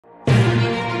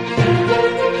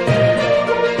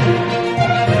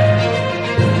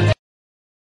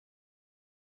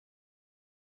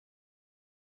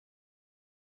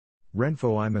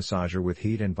RENPHO eye massager with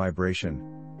heat and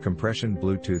vibration, compression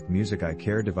Bluetooth music eye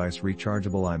care device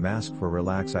rechargeable eye mask for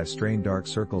relax eye strain dark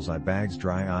circles eye bags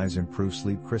dry eyes improve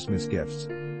sleep Christmas gifts.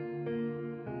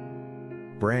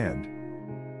 Brand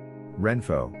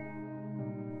RENPHO.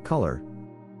 Color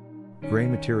gray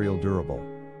material durable.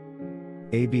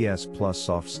 ABS plus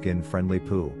soft skin friendly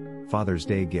poo, Father's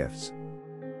Day gifts.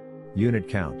 Unit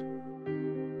count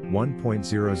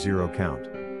 1.00 count.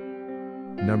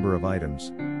 Number of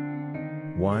items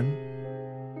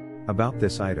 1. About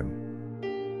this item.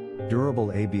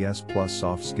 Durable ABS plus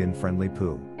soft skin friendly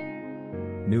poo.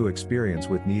 New experience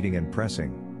with kneading and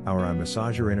pressing, our eye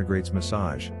massager integrates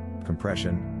massage,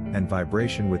 compression, and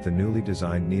vibration with the newly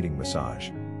designed kneading massage.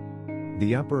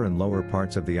 The upper and lower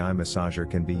parts of the eye massager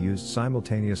can be used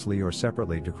simultaneously or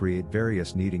separately to create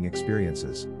various kneading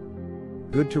experiences.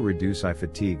 Good to reduce eye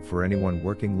fatigue for anyone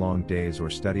working long days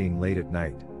or studying late at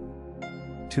night.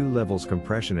 2 levels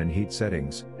compression and heat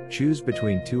settings, choose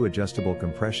between 2 adjustable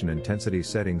compression intensity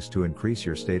settings to increase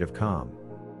your state of calm.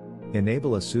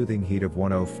 Enable a soothing heat of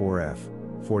 104F,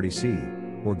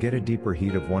 40C, or get a deeper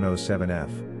heat of 107F,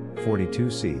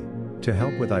 42C, to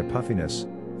help with eye puffiness,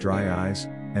 dry eyes,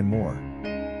 and more.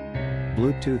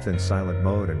 Bluetooth and silent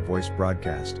mode and voice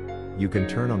broadcast, you can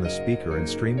turn on the speaker and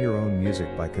stream your own music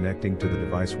by connecting to the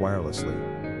device wirelessly.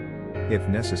 If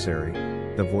necessary,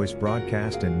 the voice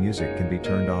broadcast and music can be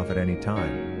turned off at any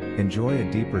time. Enjoy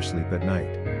a deeper sleep at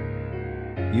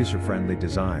night. User-friendly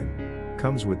design,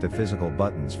 comes with the physical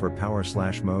buttons for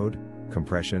power/mode,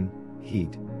 compression,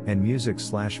 heat, and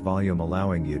music/volume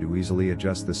allowing you to easily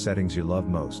adjust the settings you love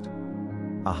most.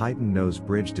 A heightened nose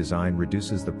bridge design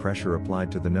reduces the pressure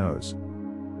applied to the nose.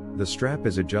 The strap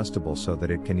is adjustable so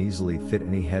that it can easily fit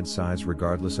any head size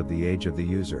regardless of the age of the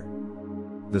user.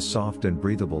 The soft and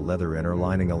breathable leather inner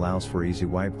lining allows for easy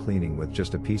wipe cleaning with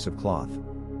just a piece of cloth.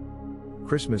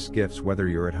 Christmas gifts whether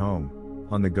you're at home,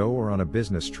 on the go or on a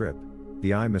business trip,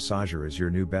 the eye massager is your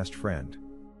new best friend.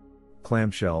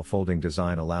 Clamshell folding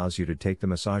design allows you to take the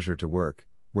massager to work,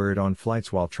 wear it on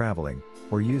flights while traveling,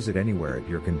 or use it anywhere at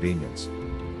your convenience.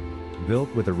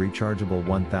 Built with a rechargeable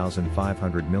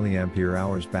 1500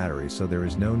 mAh battery so there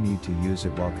is no need to use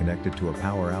it while connected to a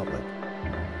power outlet.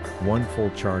 One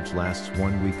full charge lasts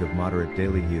 1 week of moderate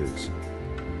daily use.